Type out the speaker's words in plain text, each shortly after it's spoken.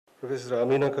Professor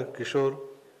Amina Kishore,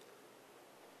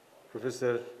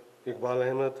 Professor Iqbal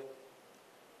Ahmed,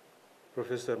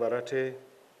 Professor Marathe,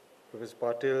 Professor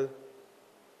Patil,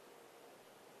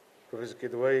 Professor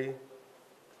Kidwai,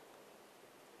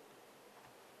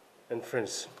 and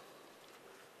friends.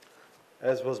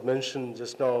 As was mentioned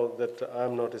just now, that I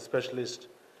am not a specialist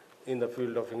in the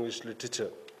field of English literature.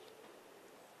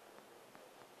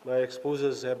 My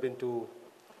exposures have been to,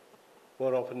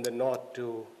 more often than not,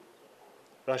 to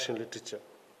Russian literature.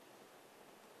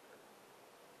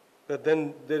 But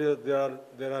then there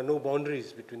are no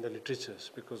boundaries between the literatures,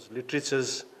 because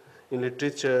in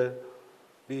literature,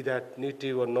 be that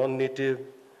native or non-native,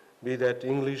 be that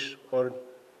English or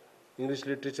English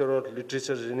literature or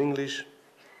literatures in English,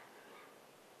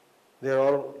 there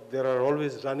are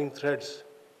always running threads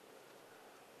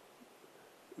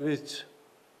which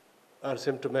are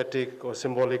symptomatic or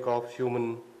symbolic of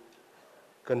human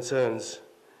concerns,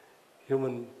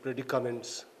 human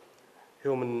predicaments,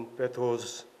 human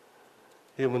pathos,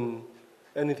 human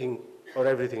anything or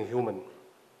everything human.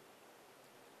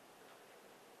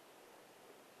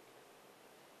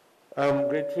 I'm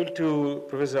grateful to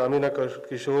Professor Amina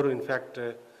Kishore. In fact,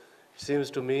 it seems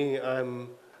to me I'm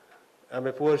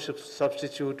a poor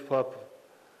substitute for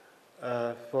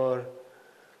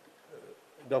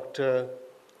Dr.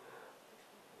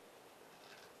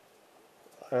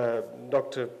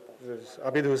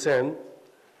 Abid Hussain,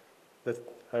 that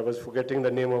I was forgetting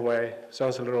the name of my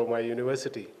chancellor of my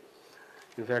university.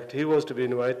 In fact, he was to be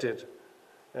invited,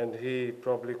 and he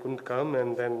probably couldn't come,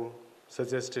 and then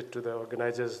suggested to the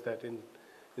organizers that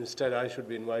instead I should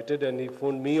be invited, and he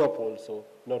phoned me up also,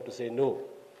 not to say no.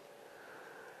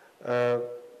 I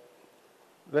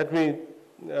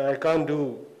can't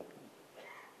do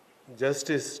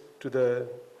justice to the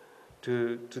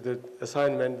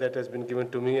assignment that has been given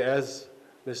to me as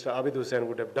Mr. Abid Hussain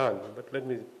would have done, but let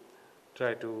me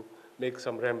try to make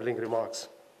some rambling remarks.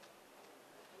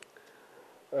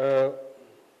 I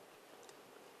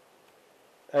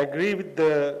agree with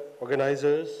the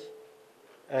organizers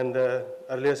and the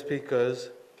earlier speakers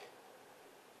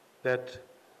that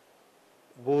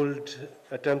bold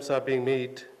attempts are being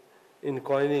made in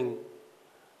coining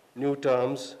new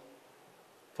terms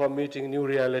for meeting new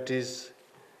realities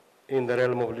in the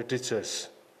realm of literatures.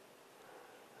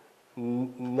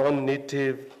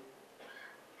 Non-native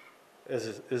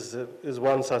is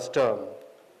one such term.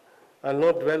 I'll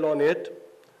not dwell on it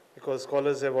because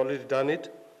scholars have already done it.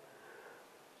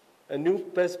 And new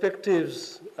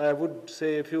perspectives, I would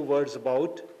say a few words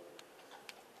about.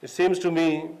 It seems to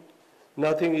me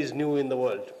nothing is new in the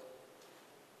world.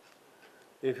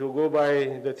 If you go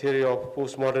by the theory of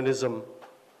postmodernism,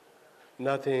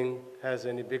 nothing has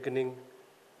any beginning,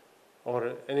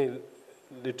 or any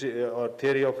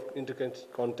theory of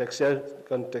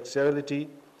intercontextuality.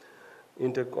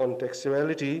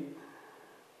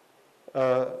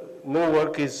 No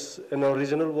work is an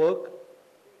original work.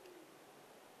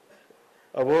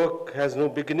 A work has no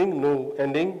beginning, no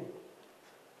ending.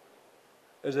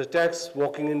 There's a text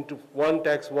walking into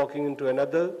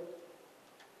another,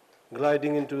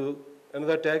 gliding into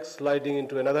another text, sliding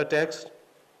into another text.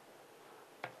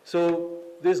 So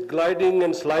this gliding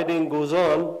and sliding goes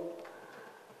on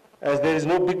as there is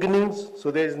no beginnings,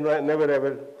 so there is never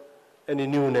ever any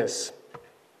newness.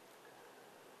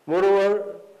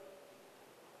 Moreover,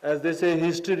 as they say,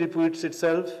 history repeats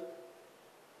itself.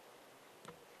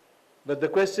 But the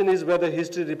question is whether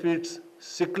history repeats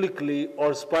cyclically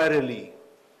or spirally.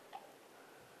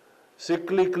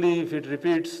 Cyclically, if it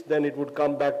repeats, then it would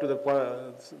come back to the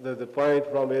point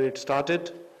from where it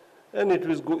started, and it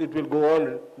will go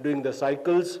on doing the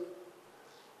cycles,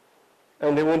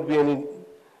 and there won't be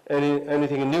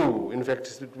anything new. In fact,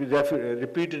 it will be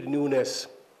repeated newness.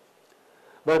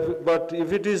 But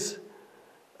if it is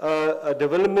a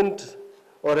development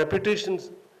or repetition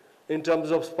in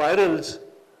terms of spirals,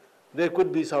 there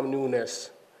could be some newness.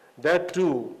 That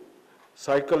too,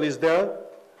 cycle is there,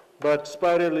 but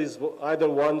spiral is either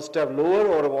one step lower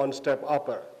or one step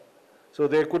upper. So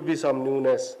there could be some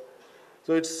newness.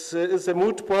 So it's a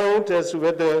moot point as to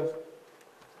whether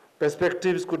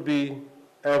perspectives could be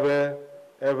ever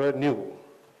new.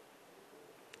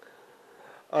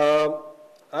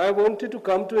 I wanted to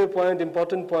come to a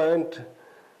important point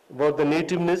about the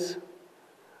nativeness,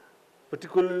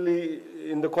 particularly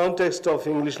in the context of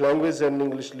English language and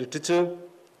English literature,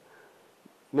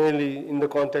 mainly in the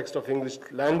context of English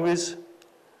language,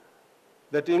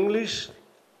 that English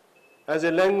as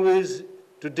a language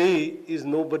today is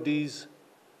nobody's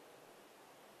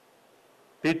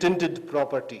patented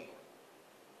property.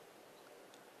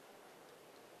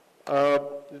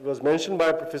 It was mentioned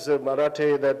by Professor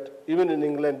Marathe that even in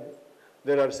England,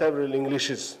 there are several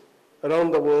Englishes.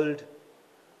 Around the world,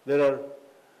 there are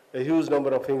a huge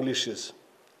number of Englishes.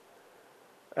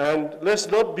 And let's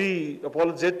not be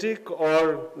apologetic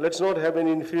or let's not have an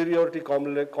inferiority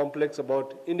complex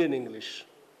about Indian English.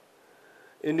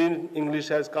 Indian English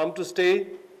has come to stay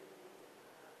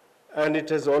and it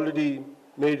has already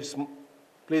made its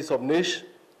place of niche.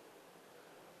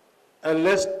 And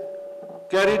let's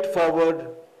carry it forward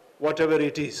whatever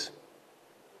it is.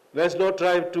 Let's not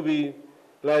try to be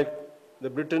like the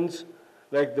Britons,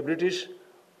 like the British,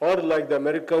 or like the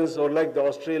Americans, or like the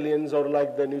Australians, or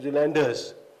like the New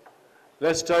Zealanders.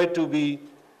 Let's try to be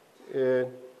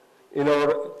in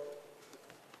our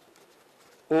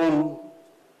own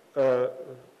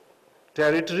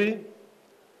territory,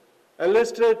 and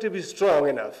let's try to be strong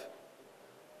enough,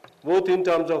 both in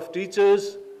terms of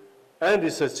teachers and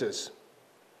researchers.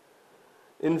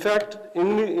 In fact,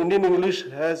 Indian English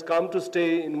has come to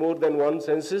stay in more than one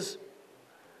senses.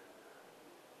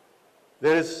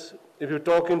 There is, if you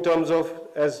talk in terms of,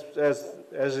 as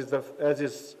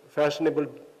is fashionable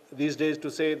these days to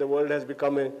say, the world has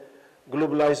become a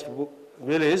globalized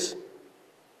village.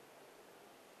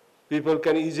 People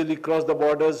can easily cross the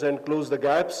borders and close the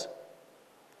gaps.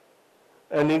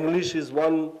 And English is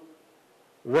one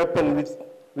weapon with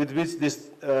which this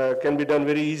can be done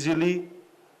very easily.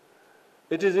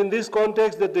 It is in this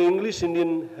context that the English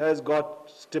Indian has got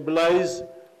stabilized,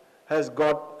 has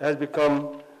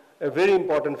become a very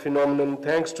important phenomenon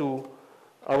thanks to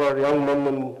our young men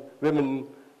and women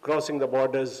crossing the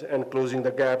borders and closing the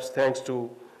gaps thanks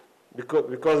to the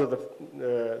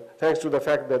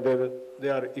fact that they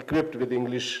are equipped with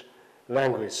English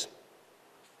language.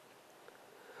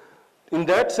 In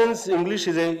that sense, English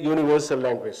is a universal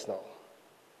language now.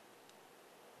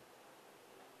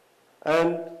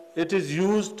 And it is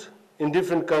used in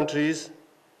different countries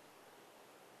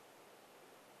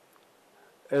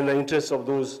in the interests of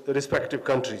those respective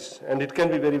countries, and it can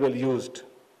be very well used.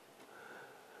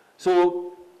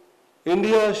 So,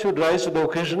 India should rise to the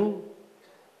occasion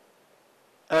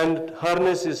and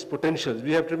harness its potentials.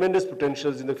 We have tremendous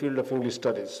potentials in the field of English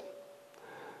studies.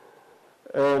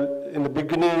 In the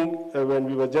beginning, when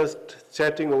we were just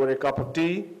chatting over a cup of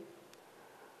tea,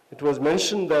 it was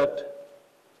mentioned that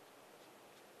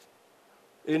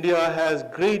India has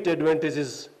great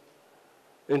advantages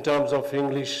in terms of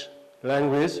English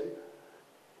language.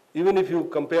 Even if you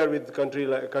compare with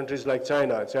countries like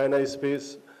China, China is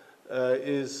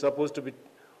supposed to be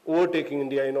overtaking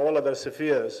India in all other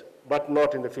spheres, but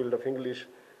not in the field of English,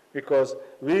 because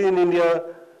we in India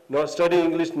study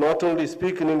English, not only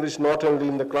speak in English, not only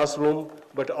in the classroom,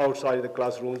 but outside the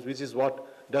classrooms, which is what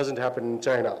doesn't happen in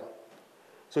China.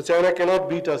 So China cannot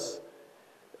beat us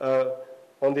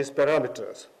on these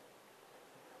parameters.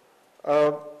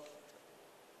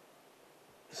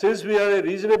 Since we are a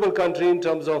reasonable country in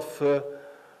terms of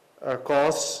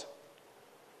costs,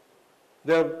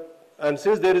 and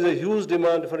since there is a huge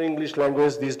demand for English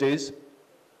language these days,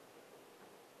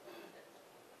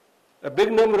 a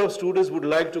big number of students would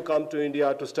like to come to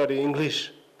India to study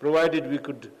English, provided we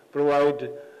could provide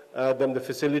them the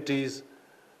facilities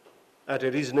at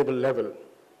a reasonable level.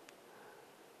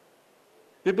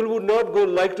 People would not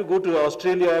like to go to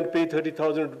Australia and pay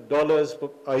 $30,000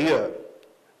 a year.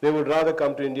 They would rather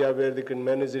come to India where they can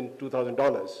manage in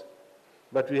 $2,000.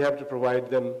 But we have to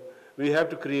provide them. We have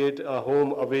to create a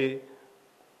home away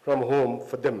from home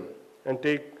for them and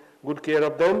take good care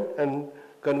of them and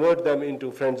convert them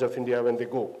into friends of India when they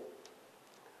go.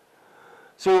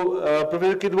 So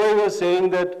Professor Kidwai was saying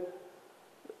that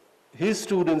his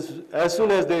students, as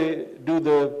soon as they do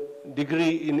the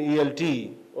degree in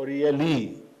ELT or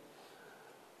ELE,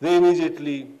 they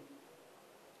immediately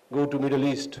go to Middle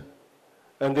East.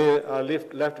 And they are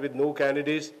left with no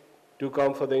candidates to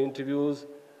come for the interviews,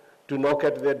 to knock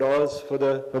at their doors for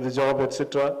the job,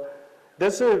 etc.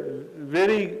 That's a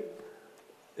very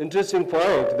interesting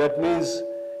point. That means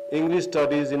English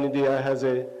studies in India has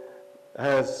a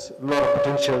lot of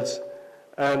potentials,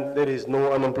 and there is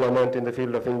no unemployment in the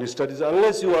field of English studies,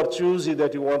 unless you are choosy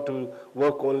that you want to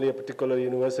work only at a particular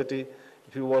university,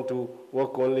 if you want to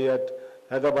work only at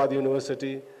Hyderabad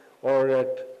University or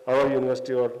at our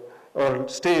university or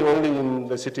stay only in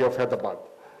the city of Hyderabad.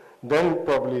 Then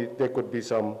probably there could be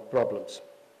some problems.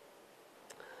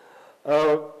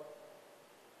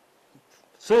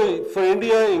 So for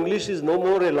India, English is no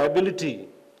more a liability.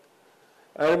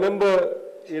 I remember,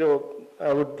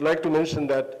 I would like to mention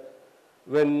that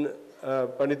when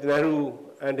Pandit Nehru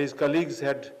and his colleagues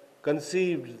had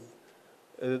conceived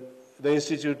the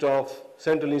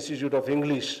Central Institute of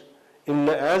English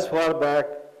as far back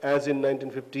as in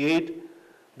 1958,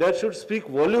 that should speak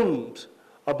volumes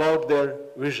about their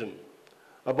vision,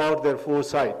 about their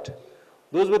foresight.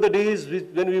 Those were the days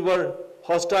when we were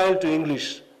hostile to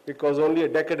English, because only a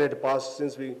decade had passed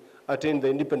since we attained the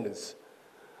independence.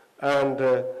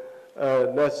 And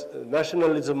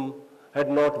nationalism had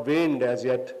not waned as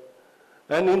yet.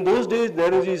 And in those days,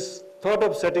 Nehruji thought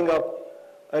of setting up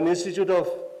an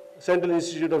Central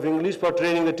Institute of English for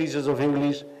training the teachers of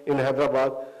English in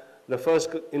Hyderabad, the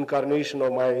first incarnation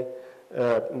of my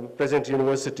present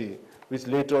university, which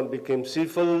later on became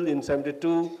CFL in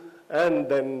 72, and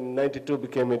then 92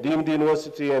 became a deemed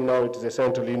university, and now it is a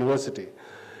central university.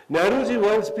 Nehruji,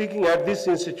 while speaking at this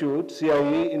institute,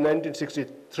 CIE, in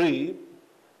 1963,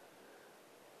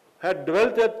 had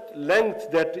dwelt at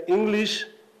length that English,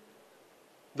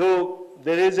 though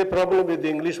there is a problem with the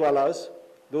English walas,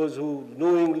 those who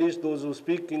know English, those who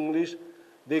speak English,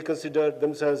 they consider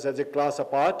themselves as a class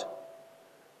apart.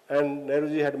 And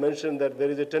Nehruji had mentioned that there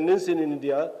is a tendency in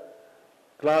India,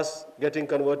 class getting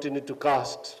converted into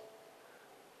caste.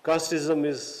 Casteism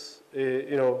is,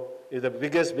 is the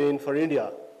biggest bane for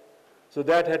India. So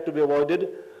that had to be avoided.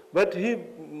 But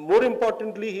more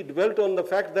importantly, he dwelt on the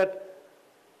fact that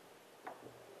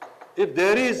if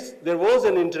there was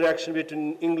an interaction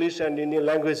between English and Indian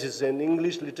languages, and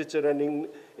English literature and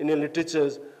Indian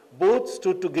literatures, both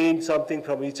stood to gain something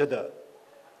from each other.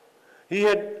 He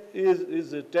had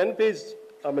his 10-page,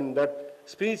 that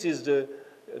speech is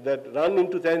that run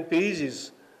into 10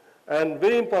 pages, and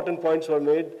very important points were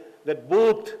made that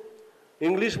both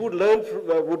English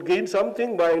would gain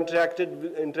something by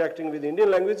interacting with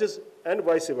Indian languages and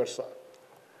vice versa.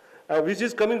 Which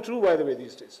is coming true, by the way,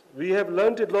 these days. We have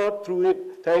learned a lot through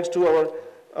it, thanks to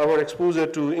our exposure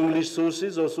to English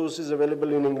sources or sources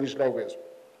available in English language.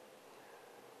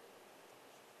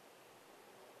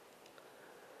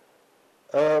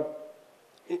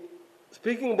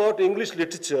 Speaking about English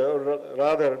literature, or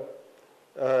rather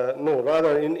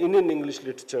in Indian English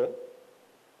literature,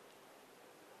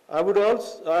 I would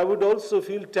also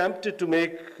feel tempted to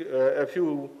make a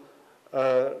few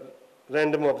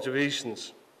random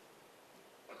observations.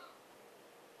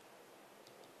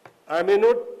 I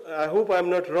hope I'm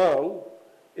not wrong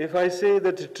if I say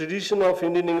that the tradition of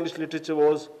Indian English literature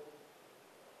was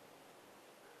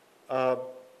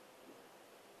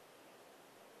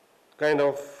kind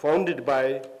of founded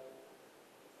by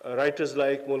writers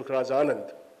like Mulk Raj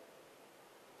Anand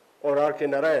or R.K.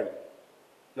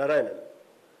 Narayanan.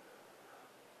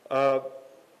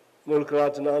 Mulk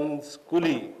Raj Anand's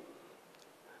Coolie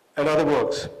and other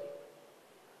works,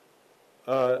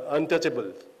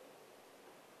 Untouchable.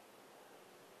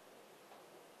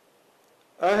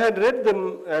 I had read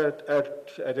them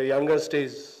at a younger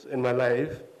stage in my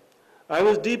life. I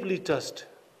was deeply touched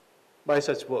by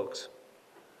such works.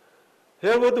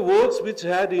 Here were the works which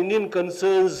had Indian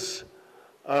concerns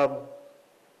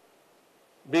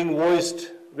being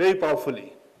voiced very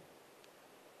powerfully.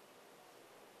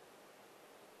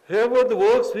 Here were the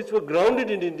works which were grounded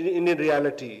in Indian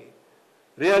reality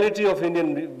of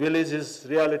Indian villages,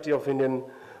 reality of Indian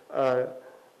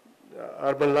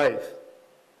urban life.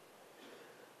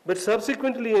 But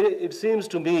subsequently, it seems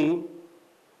to me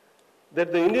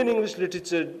that the Indian English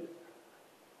literature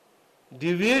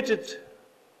deviated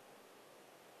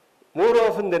more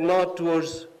often than not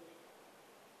towards,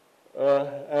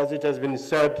 as it has been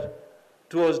said,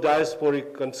 towards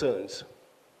diasporic concerns.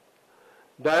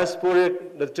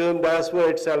 The term diaspora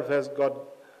itself has got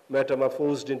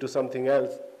metamorphosed into something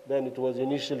else than it was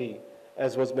initially,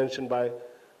 as was mentioned by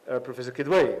Professor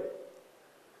Kidwai.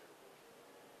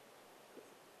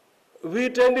 We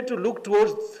tended to look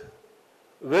towards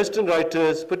Western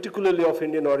writers, particularly of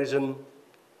Indian origin,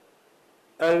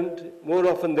 and more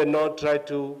often than not try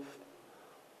to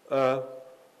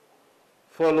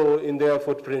follow in their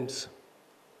footprints.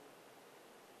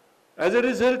 As a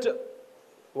result,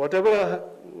 whatever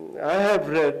I have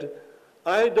read,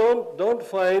 I don't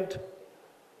find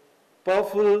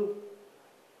powerful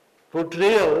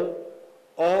portrayal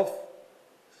of,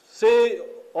 say,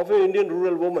 of an Indian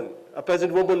rural woman, a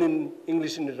peasant woman in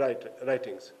English in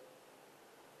writings.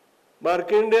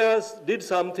 Markandeya did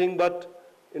something, but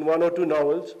in one or two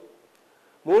novels.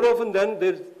 More often than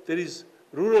there is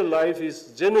rural life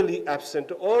is generally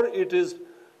absent, or it is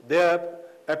there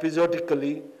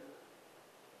episodically,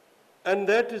 and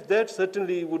that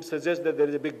certainly would suggest that there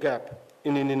is a big gap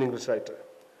in Indian English writer.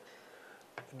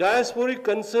 Diasporic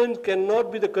concerns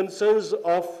cannot be the concerns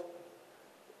of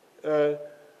a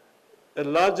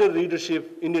larger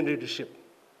readership, Indian readership.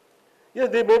 Yes,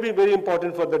 they may be very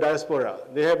important for the diaspora.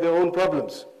 They have their own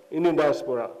problems, Indian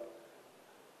diaspora.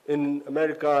 In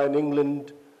America and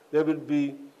England, there will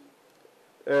be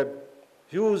a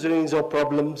huge range of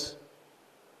problems.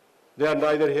 They are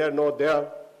neither here nor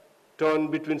there, torn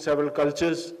between several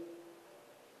cultures,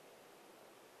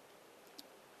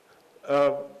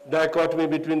 dichotomy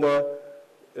between the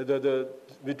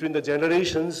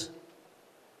generations,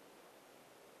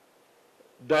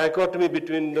 dichotomy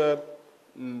between the,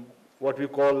 what we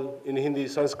call in Hindi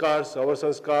sanskars, our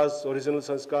sanskars, original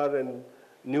sanskar, and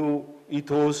new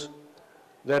ethos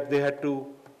that they had to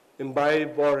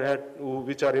imbibe or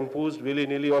which are imposed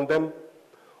willy-nilly on them.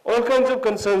 All kinds of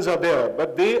concerns are there,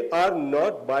 but they are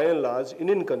not by and large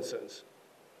Indian concerns.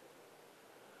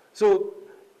 So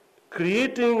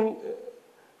creating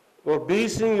or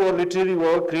basing your literary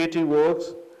work, creative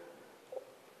works,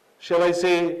 shall I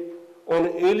say, on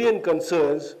alien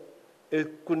concerns,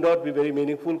 it could not be very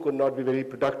meaningful, could not be very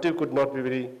productive, could not be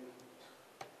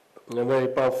very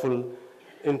powerful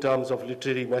in terms of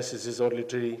literary messages or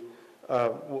literary,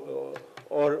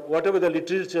 or whatever the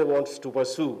literature wants to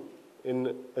pursue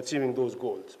in achieving those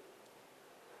goals.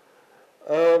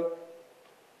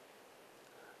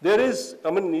 There is,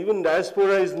 even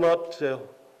diaspora is not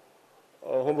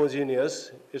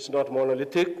homogeneous, it's not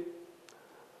monolithic.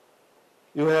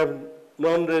 You have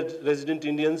non-resident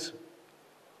Indians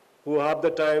who half the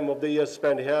time of the year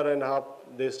spend here and half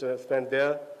they spend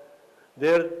there.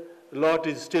 Their lot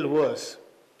is still worse.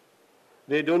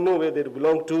 They don't know where they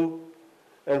belong to,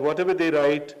 and whatever they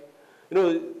write,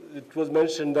 it was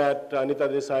mentioned that Anita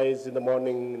Desai is in the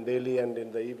morning in Delhi and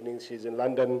in the evening she's in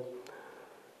London,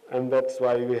 and that's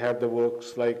why we have the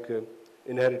works like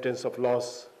Inheritance of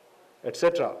Loss,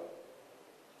 etc.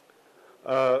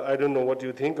 I don't know what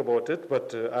you think about it,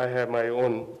 but I have my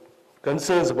own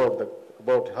concerns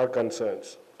about her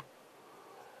concerns.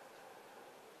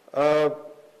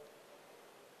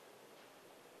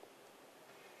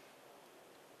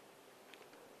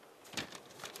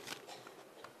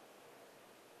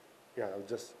 Yeah, I'll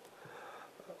just.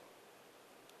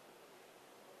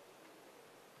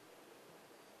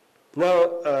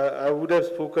 Now, I would have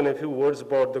spoken a few words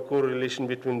about the correlation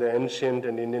between the ancient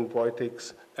and Indian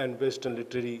poetics and Western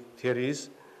literary theories.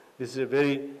 This is a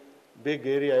very big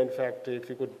area. In fact, if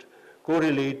you could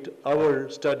correlate our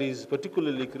studies,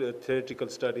 particularly theoretical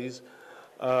studies,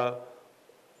 to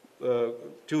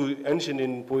ancient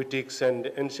Indian poetics and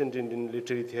ancient Indian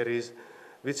literary theories,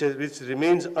 which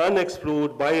remains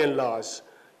unexplored by and large,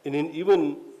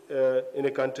 even in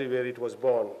a country where it was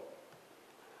born.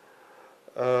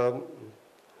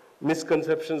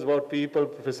 Misconceptions about people,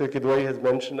 Professor Kidwai has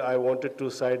mentioned. I wanted to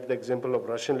cite the example of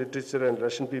Russian literature and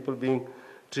Russian people being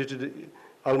treated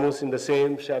almost in the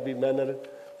same shabby manner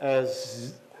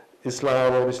as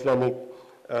Islam or Islamic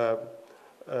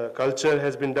culture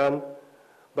has been done.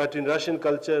 But in Russian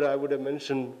culture, I would have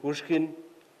mentioned Pushkin,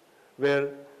 where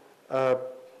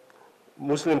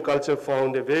Muslim culture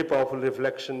found a very powerful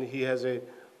reflection. He has a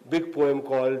big poem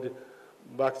called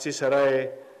Bakshi Sarai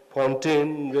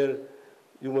Fontaine, where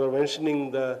you were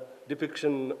mentioning the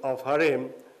depiction of harem.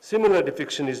 Similar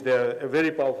depiction is there, a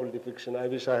very powerful depiction. I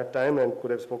wish I had time and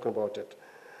could have spoken about it.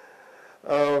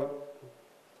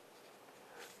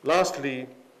 Lastly,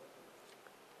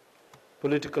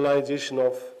 politicalization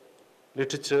of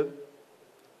literature.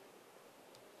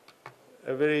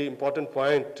 A very important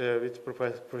point which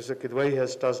Professor Kidwai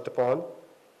has touched upon.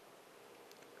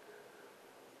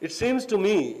 It seems to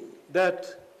me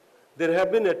that there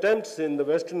have been attempts in the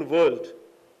Western world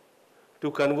to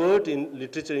convert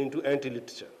literature into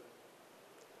anti-literature.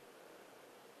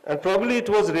 And probably it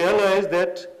was realized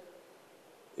that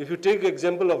if you take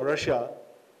example of Russia,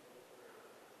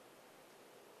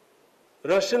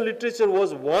 Russian literature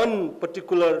was one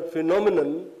particular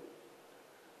phenomenon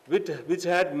which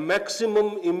had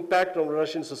maximum impact on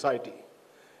Russian society.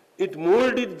 It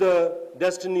molded the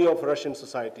destiny of Russian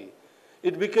society.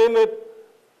 It became a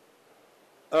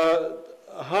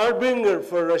harbinger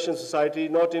for Russian society,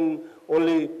 not in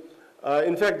only,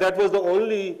 in fact, that was the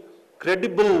only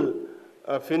credible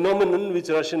phenomenon which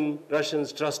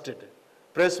Russians trusted.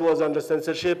 Press was under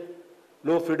censorship,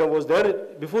 no freedom was there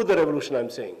before the revolution, I'm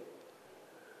saying.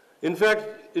 In fact,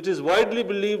 it is widely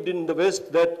believed in the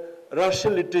West that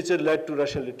Russian literature led to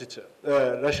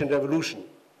Russian revolution.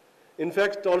 In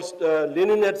fact,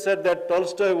 Lenin had said that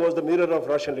Tolstoy was the mirror of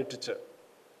Russian literature,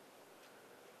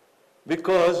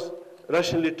 because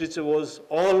Russian literature was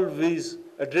always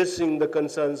addressing the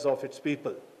concerns of its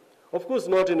people. Of course,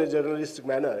 not in a journalistic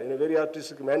manner, in a very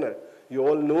artistic manner. You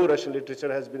all know Russian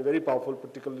literature has been very powerful,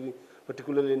 particularly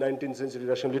 19th century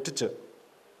Russian literature.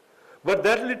 But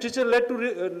that literature led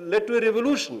to a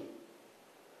revolution,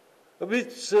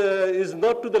 which is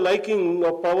not to the liking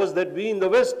of powers that be in the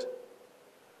West.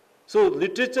 So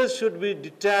literature should be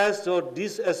detached or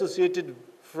disassociated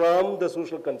from the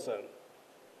social concern.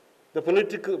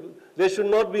 There should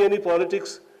not be any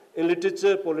politics in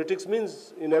literature. Politics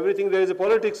means in everything there is a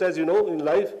politics, as you know, in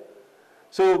life.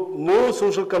 So no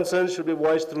social concern should be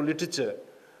voiced through literature.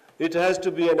 It has to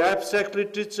be an abstract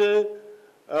literature.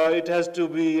 It has to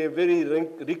be a very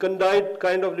recondite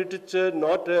kind of literature,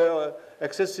 not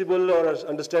accessible or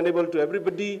understandable to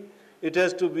everybody. It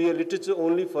has to be a literature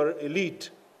only for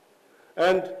elite.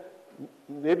 And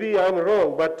maybe I'm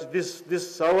wrong, but this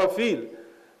is how I feel,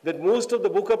 that most of the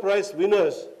Booker Prize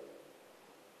winners,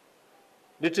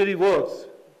 literary works,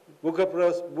 Booker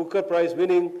Prize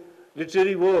winning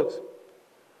literary works,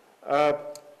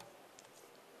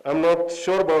 I'm not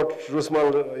sure about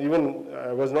Rusmal, even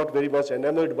I was not very much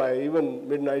enamored by even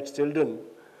Midnight's Children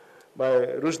by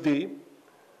Rushdie,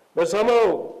 but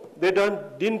somehow they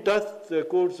didn't touch the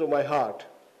chords of my heart.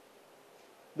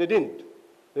 They didn't.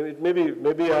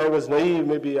 Maybe I was naive,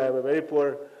 maybe I'm a very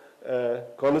poor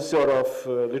connoisseur of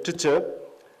literature,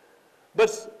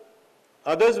 but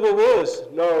others were worse.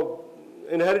 Now,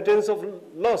 Inheritance of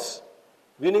Loss,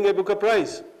 winning a Booker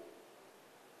Prize.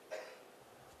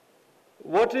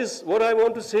 What I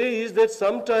want to say is that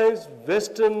sometimes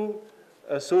Western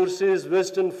sources,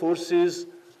 Western forces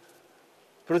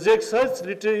project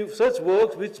such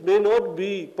works which may not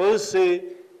be per se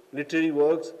literary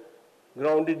works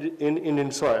grounded in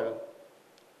Indian soil.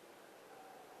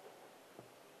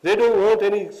 They don't want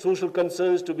any social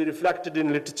concerns to be reflected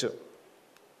in literature.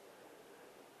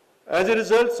 As a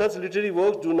result, such literary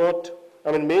works do not,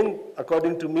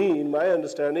 according to me, in my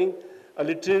understanding, a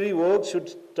literary work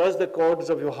should touch the chords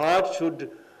of your heart, should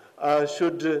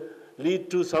lead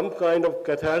to some kind of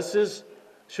catharsis,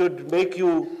 should make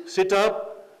you sit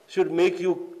up, should make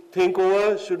you think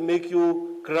over, should make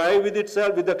you cry with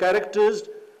itself, with the characters,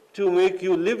 to make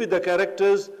you live with the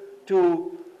characters,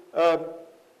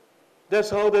 that's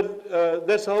how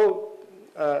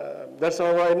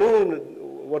I know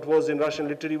what was in Russian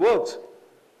literary works.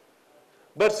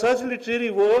 But such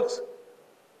literary works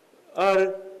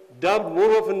are dubbed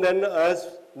more often than as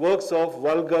works of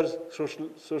vulgar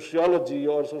sociology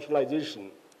or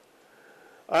socialization.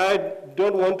 I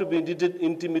don't want to be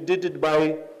intimidated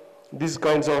by these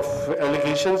kinds of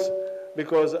allegations,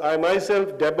 because I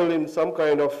myself dabble in some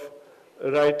kind of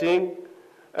writing,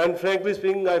 and frankly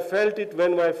speaking, I felt it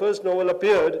when my first novel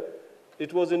appeared.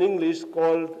 It was in English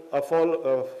called A Fall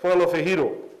of a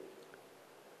Hero.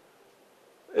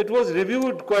 It was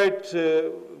reviewed quite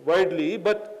widely,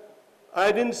 but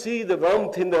I didn't see the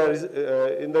warmth in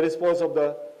the response of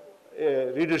the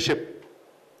readership.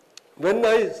 When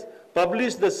I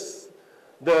published the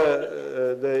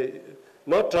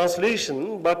not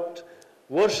translation, but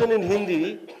version in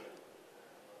Hindi,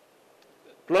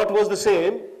 plot was the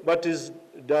same, but is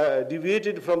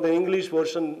deviated from the English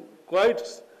version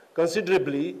quite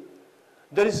considerably.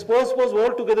 The response was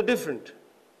altogether different.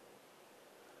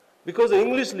 Because the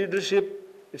English leadership,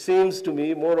 it seems to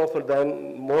me, more often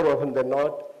than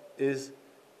not, is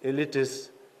elitist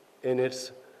in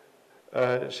its,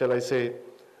 shall I say,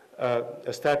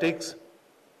 aesthetics,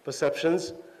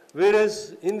 perceptions,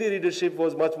 whereas Hindi readership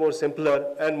was much more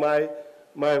simpler, and my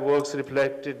works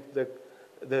reflected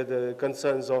the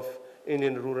concerns of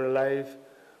Indian rural life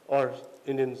or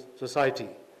Indian society.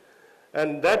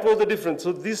 And that was the difference.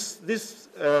 So this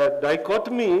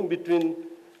dichotomy between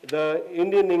the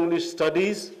Indian English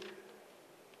studies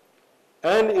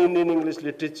and Indian English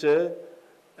literature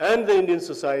and the Indian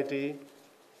society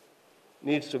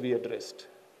needs to be addressed.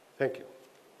 Thank you.